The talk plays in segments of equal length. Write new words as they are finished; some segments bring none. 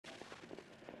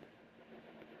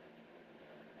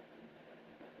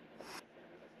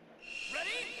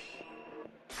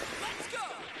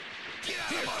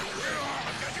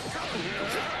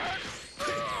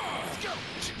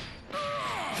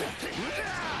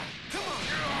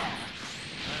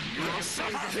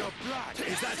your blood.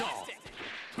 Is that all?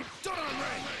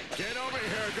 Get over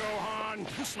here, Gohan.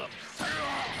 Let's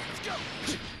go.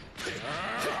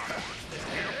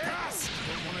 Pass.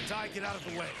 Don't want to die. Get out of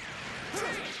the way.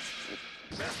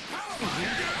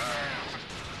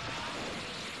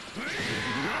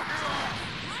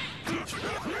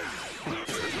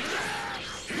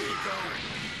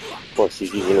 Of course,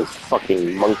 he's using his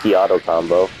fucking monkey auto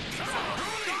combo.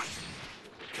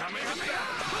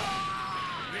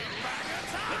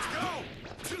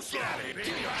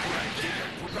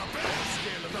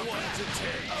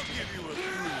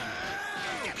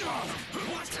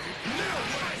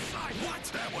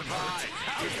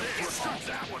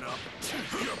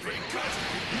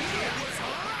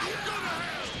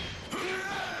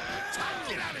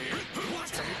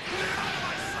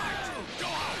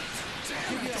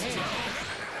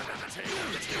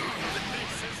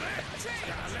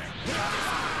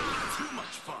 Too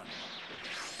much fun.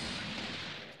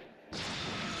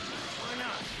 Why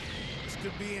not? This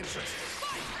could be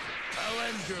interesting. I'll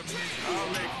end your misery. I'll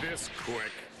make this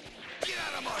quick. Get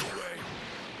out of my way.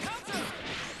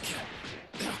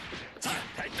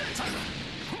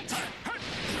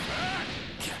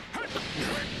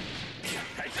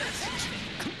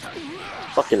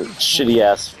 Fucking shitty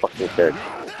ass fucking character.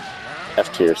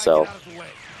 F to yourself.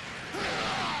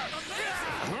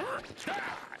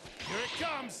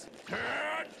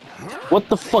 What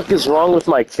the fuck is wrong with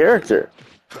my character?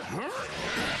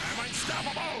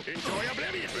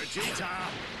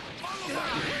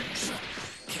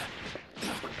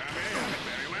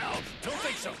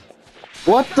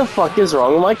 What the fuck is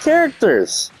wrong with my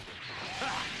characters?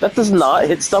 That does not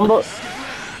hit stun.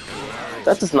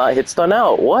 That does not hit stun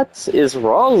out. What is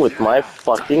wrong with my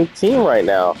fucking team right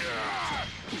now?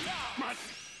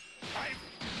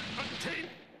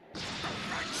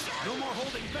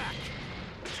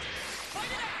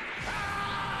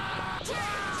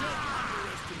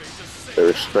 The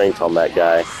restraint on that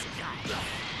guy.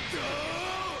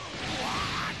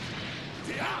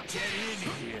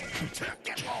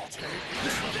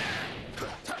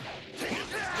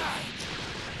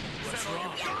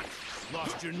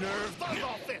 Lost your nerve?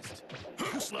 Ball fist.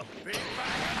 Too slow. Big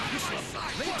back. Too slow.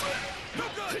 No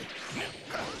good.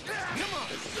 Come on.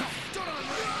 Don't on me.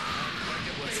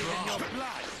 What's wrong? Your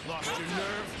blood. Lost your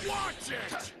nerve? Watch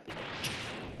it.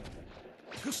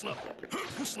 Too slow.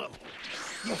 Too slow.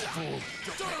 You fool.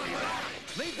 Don't on me.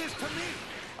 Leave this to me.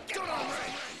 Don't on me.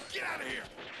 Get out of here.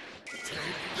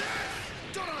 Take this.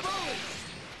 Don't on me.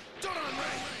 Don't on me.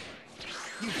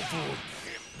 You fool.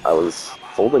 I was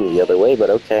folding the other way, but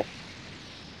okay.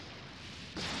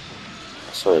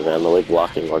 Sorry, man, the way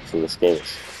blocking works in this game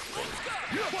is...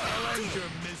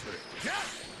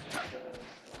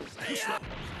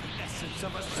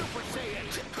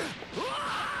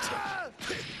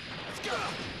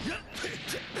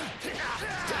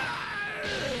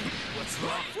 What's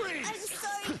wrong? Freeze! I'm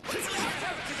sorry.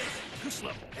 Too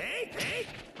slow. Hey, hey.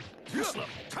 Too slow.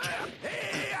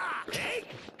 Hey, hey.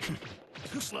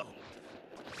 Too slow.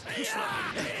 Too slow.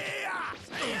 Hey,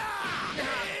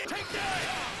 take that!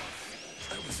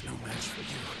 I was no match for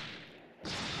you.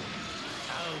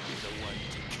 I'll be the one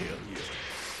to kill you.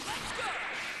 Let's go!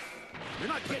 You're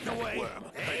not getting away.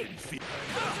 Hey.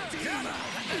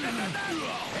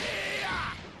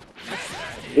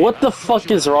 What the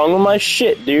fuck is wrong with my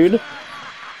shit, dude?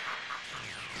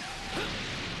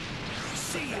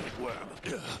 See you, worm.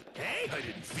 Hey, I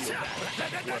didn't feel that.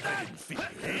 I didn't feel it.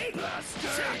 Hey, what?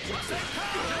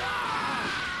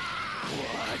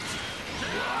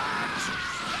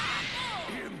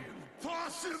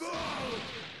 Impossible!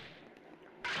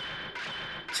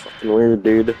 It's fucking weird,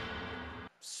 dude.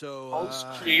 So,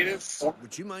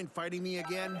 would you mind fighting me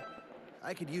again?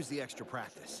 I could use the extra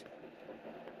practice.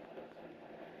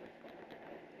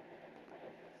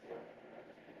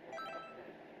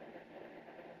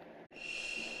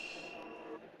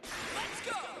 Let's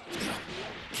go!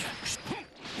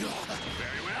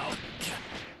 Very well.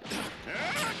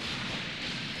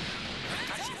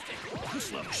 Too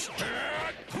slow.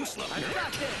 Too slow. I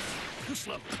got this. Too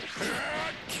slow.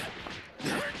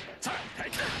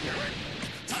 Take this.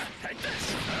 Take this.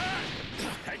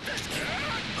 Take this.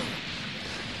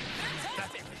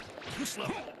 That's it. Too slow.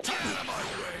 Get out of my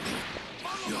way.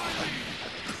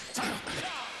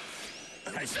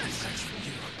 Nice message for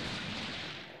you.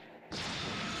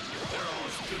 They're all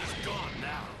as good as gone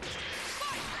now.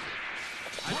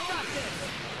 I got this.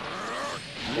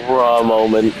 Raw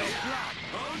moment.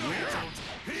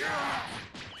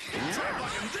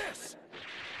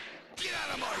 Get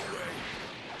out of my way.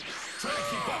 Try to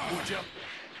keep up, would you?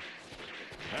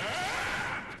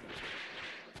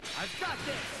 I've got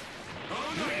this.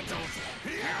 Oh, no, you don't.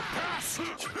 Here, pass. Oh,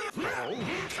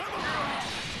 come on.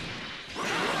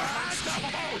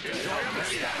 Unstoppable. Do I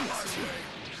understand?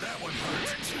 That one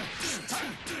hurt.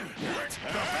 The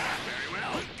back. Very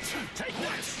well. Take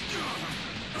this.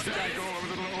 Did I go a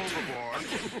little overboard?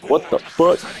 What the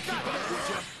fuck?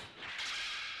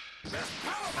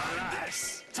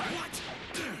 This. What?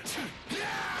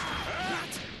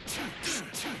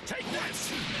 Take this.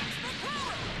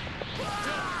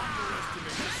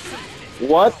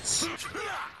 What?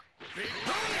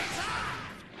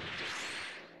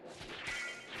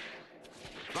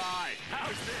 Bye.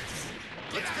 How's this?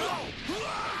 Let's go.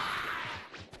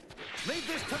 Leave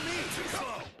this to me. Too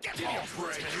slow. Give me a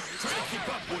break. Try to keep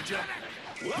up, would ya?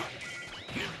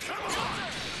 Come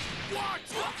on. What?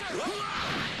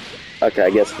 Okay, I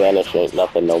guess Vanish ain't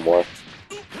nothing no more.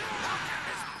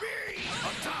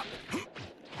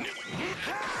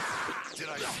 Did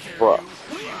I scare Bruh. you?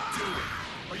 What are you doing?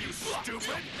 Are you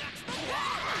stupid?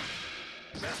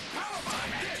 Best power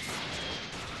behind this.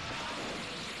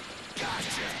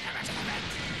 Gotcha.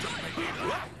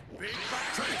 Big back.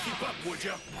 Try to keep up, would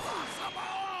ya?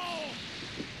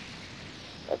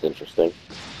 That's interesting.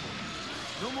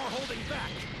 No more holding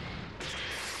back.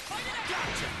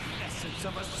 Gotcha. Essence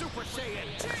of a Super Saiyan.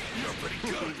 You're pretty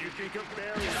good. You think of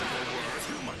berries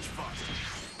too much fun.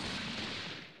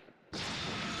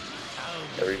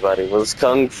 Everybody was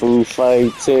kung fu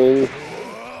fighting.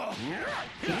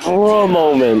 For a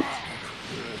moment,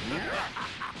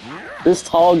 this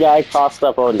tall guy crossed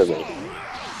up onto me.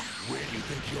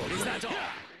 Is that all?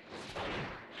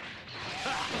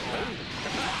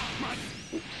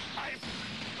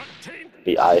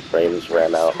 The iframes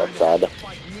ran out. That's sad.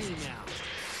 Fight me now.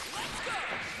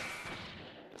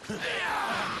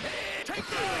 Take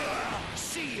that.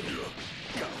 See you.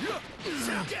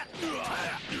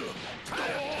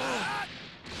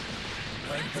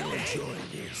 I'm gonna enjoy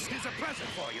this. Here's a present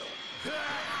for you.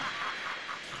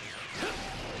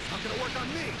 Not gonna work on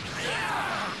me.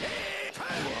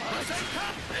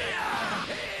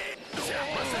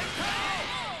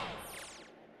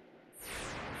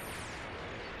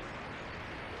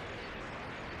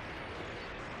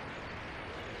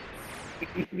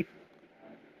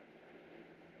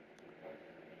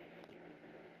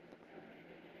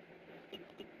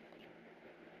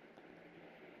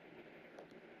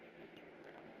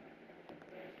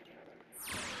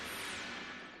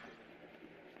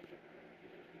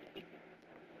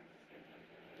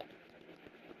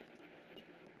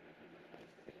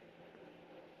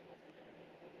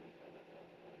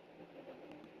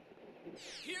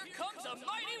 Here comes a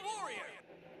mighty warrior!